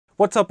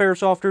What's up,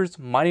 Airsofters?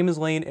 My name is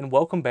Lane and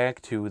welcome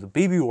back to the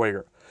BB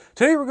Warrior.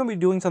 Today we're going to be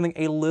doing something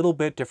a little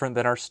bit different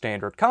than our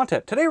standard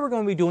content. Today we're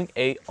going to be doing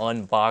a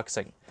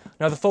unboxing.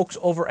 Now the folks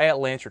over at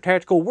Lancer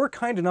Tactical were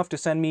kind enough to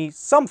send me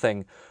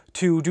something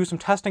to do some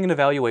testing and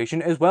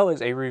evaluation as well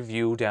as a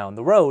review down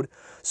the road.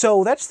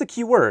 So that's the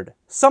key word,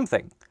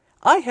 something.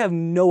 I have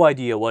no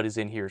idea what is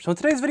in here. So in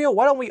today's video,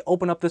 why don't we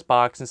open up this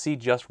box and see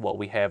just what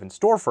we have in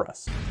store for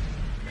us.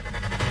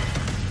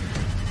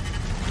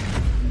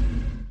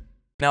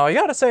 Now I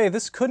gotta say,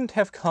 this couldn't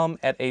have come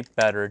at a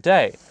better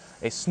day.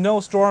 A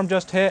snowstorm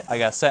just hit, I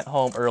got sent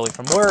home early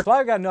from work, so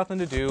I got nothing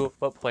to do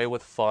but play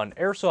with fun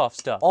Airsoft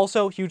stuff.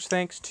 Also, huge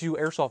thanks to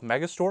Airsoft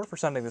Megastore for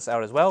sending this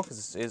out as well, because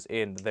this is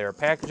in their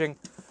packaging.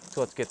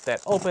 So let's get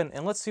that open,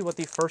 and let's see what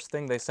the first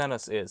thing they sent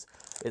us is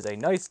a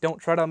nice Don't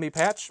Tread On Me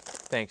patch.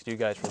 Thanks to you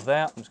guys for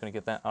that. I'm just gonna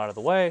get that out of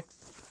the way.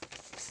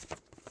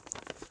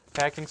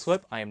 Packing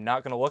slip. I am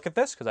not going to look at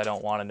this because I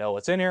don't want to know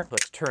what's in here.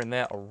 Let's turn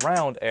that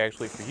around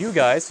actually for you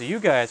guys so you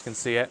guys can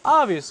see it.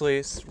 Obviously,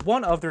 it's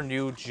one of their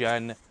new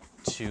Gen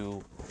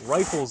 2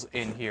 rifles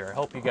in here. I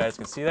hope you guys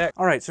can see that.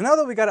 All right, so now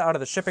that we got it out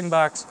of the shipping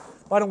box,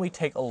 why don't we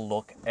take a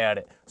look at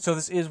it? So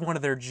this is one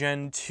of their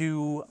Gen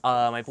 2,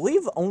 I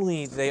believe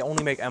they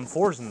only make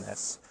M4s in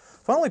this. So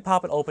why don't we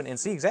pop it open and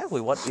see exactly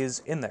what is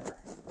in there.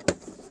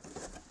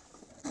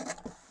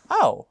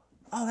 Oh,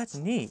 that's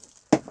neat.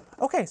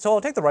 Okay, so I'll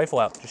take the rifle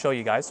out to show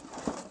you guys.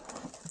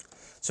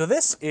 So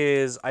this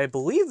is, I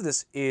believe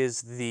this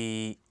is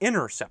the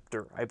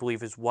Interceptor, I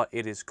believe is what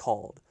it is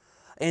called.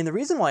 And the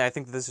reason why I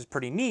think that this is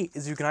pretty neat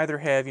is you can either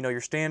have,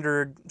 your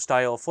standard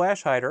style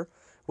flash hider,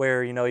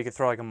 where, you could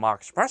throw like a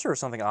mock suppressor or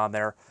something on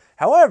there.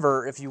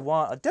 However, if you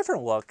want a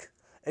different look,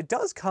 it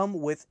does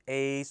come with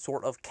a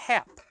sort of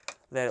cap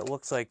that it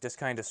looks like just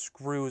kind of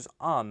screws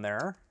on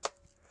there.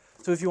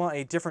 So if you want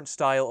a different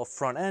style of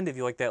front end, if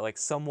you like that like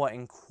somewhat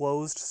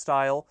enclosed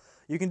style,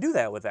 you can do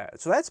that with that.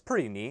 So that's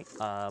pretty neat.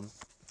 Kind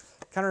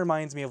of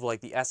reminds me of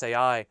like the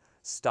SAI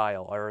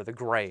style, or the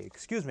gray,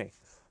 excuse me.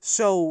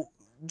 So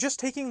just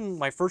taking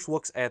my first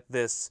looks at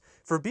this,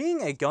 for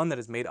being a gun that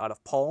is made out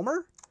of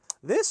polymer,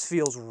 this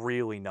feels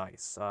really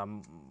nice. A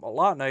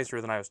lot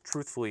nicer than I was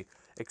truthfully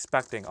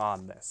expecting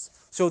on this.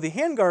 So the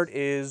handguard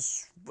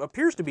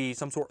appears to be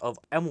some sort of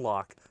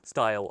M-lock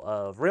style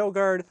of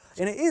railguard,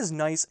 and it is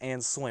nice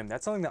and slim.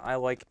 That's something that I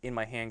like in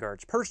my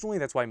handguards personally.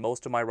 That's why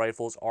most of my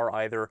rifles are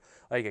either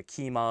like a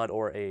key mod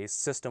or a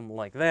system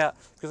like that,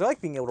 because I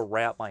like being able to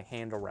wrap my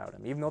hand around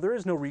them, even though there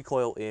is no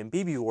recoil in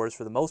BB Wars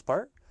for the most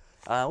part.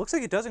 Looks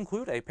like it does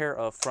include a pair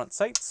of front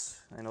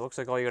sights, and it looks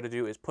like all you got to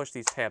do is push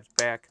these tabs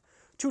back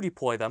to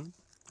deploy them.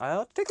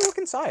 Let's take a look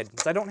inside,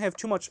 because I don't have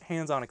too much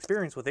hands-on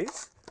experience with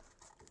these.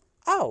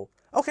 Oh,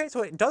 okay,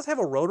 so it does have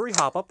a rotary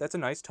hop-up. That's a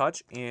nice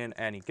touch in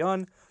any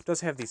gun. It does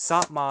have the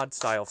SOP mod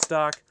style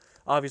stock.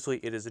 Obviously,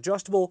 it is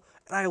adjustable,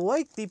 and I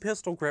like the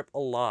pistol grip a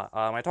lot.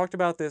 I talked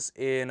about this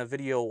in a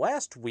video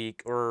last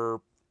week,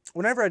 or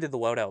whenever I did the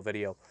loadout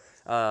video.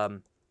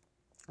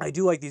 I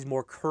do like these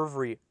more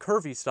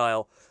curvy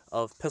style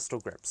of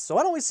pistol grips. So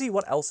why don't we see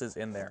what else is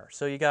in there?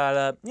 So you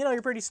got,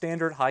 your pretty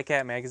standard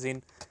high-cap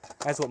magazine.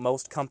 That's what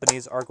most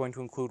companies are going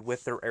to include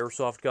with their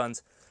airsoft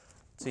guns.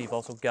 So you've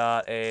also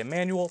got a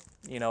manual,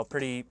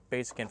 pretty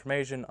basic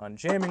information on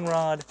jamming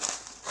rod,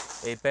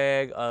 a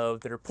bag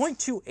of their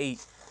 .28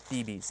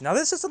 BBs. Now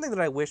this is something that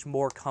I wish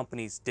more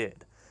companies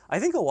did. I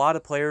think a lot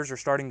of players are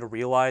starting to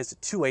realize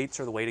that 2.8s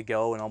are the way to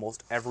go in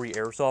almost every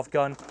airsoft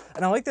gun.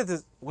 And I like that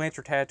the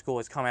Lancer Tactical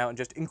has come out and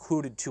just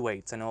included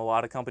 2.8s. I know a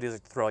lot of companies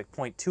like to throw like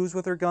 .2s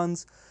with their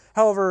guns.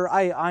 However,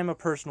 I'm a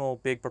personal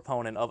big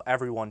proponent of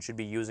everyone should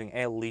be using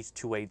at least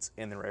 2.8s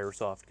in their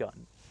airsoft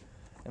gun.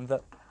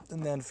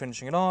 And then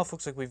finishing it off,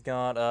 looks like we've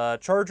got a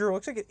charger.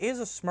 Looks like it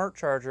is a smart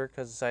charger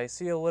because I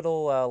see a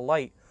little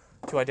light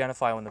to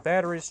identify when the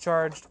battery is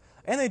charged.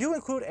 And they do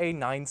include a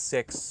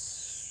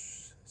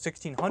 9.6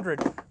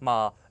 1600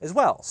 mAh as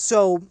well.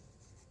 So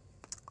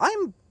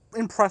I'm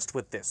impressed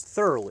with this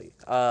thoroughly.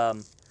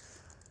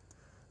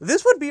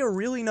 This would be a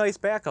really nice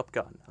backup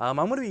gun. I'm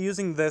going to be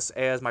using this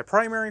as my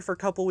primary for a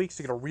couple weeks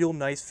to get a real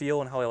nice feel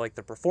on how I like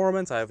the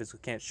performance. I obviously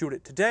can't shoot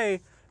it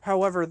today.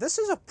 However, this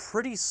is a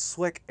pretty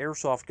slick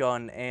airsoft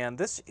gun, and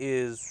this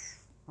is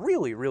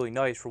really, really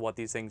nice for what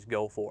these things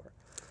go for.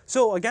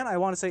 So again, I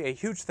want to say a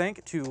huge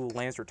thank to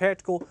Lancer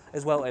Tactical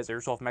as well as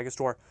Airsoft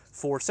Megastore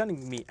for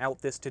sending me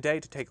out this today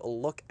to take a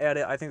look at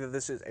it. I think that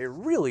this is a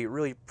really,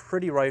 really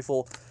pretty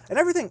rifle, and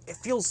everything, it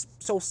feels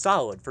so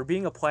solid. For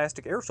being a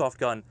plastic airsoft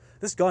gun,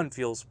 this gun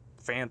feels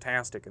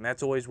fantastic, and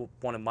that's always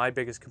one of my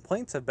biggest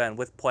complaints have been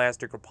with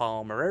plastic or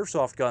polymer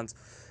airsoft guns,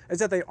 is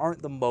that they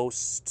aren't the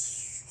most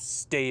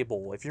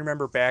stable. If you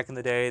remember back in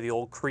the day, the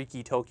old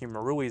creaky Tokyo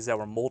Maruis that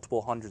were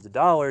multiple hundreds of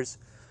dollars,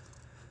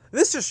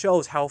 this just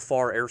shows how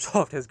far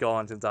airsoft has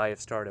gone since I have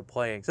started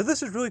playing. So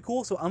this is really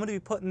cool. So I'm going to be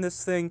putting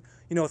this thing,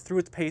 you know, through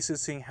its paces,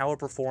 seeing how it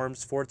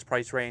performs for its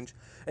price range.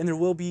 And there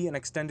will be an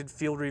extended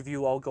field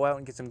review. I'll go out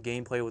and get some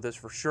gameplay with this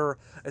for sure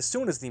as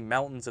soon as the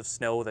mountains of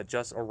snow that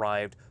just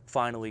arrived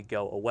finally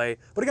go away.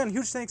 But again,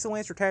 huge thanks to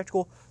Lancer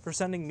Tactical for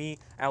sending me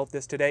out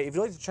this today. If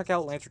you'd like to check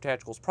out Lancer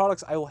Tactical's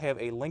products, I will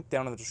have a link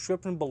down in the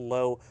description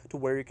below to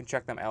where you can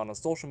check them out on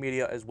social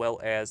media as well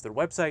as their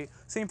website.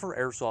 Same for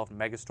Airsoft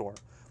Megastore.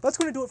 That's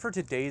going to do it for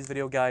today's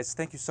video, guys.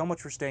 Thank you so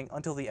much for staying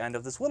until the end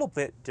of this little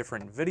bit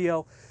different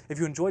video. If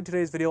you enjoyed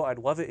today's video, I'd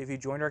love it if you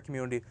joined our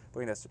community by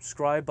hitting that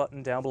subscribe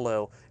button down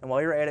below. And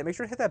while you're at it, make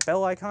sure to hit that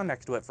bell icon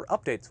next to it for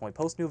updates when we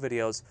post new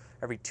videos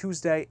every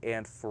Tuesday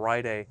and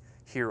Friday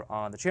here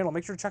on the channel.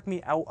 Make sure to check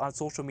me out on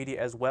social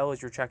media as well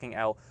as you're checking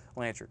out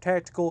Lancer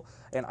Tactical.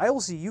 And I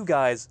will see you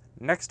guys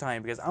next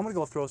time because I'm going to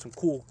go throw some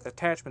cool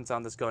attachments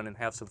on this gun and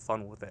have some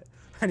fun with it.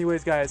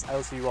 Anyways, guys, I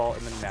will see you all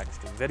in the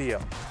next video.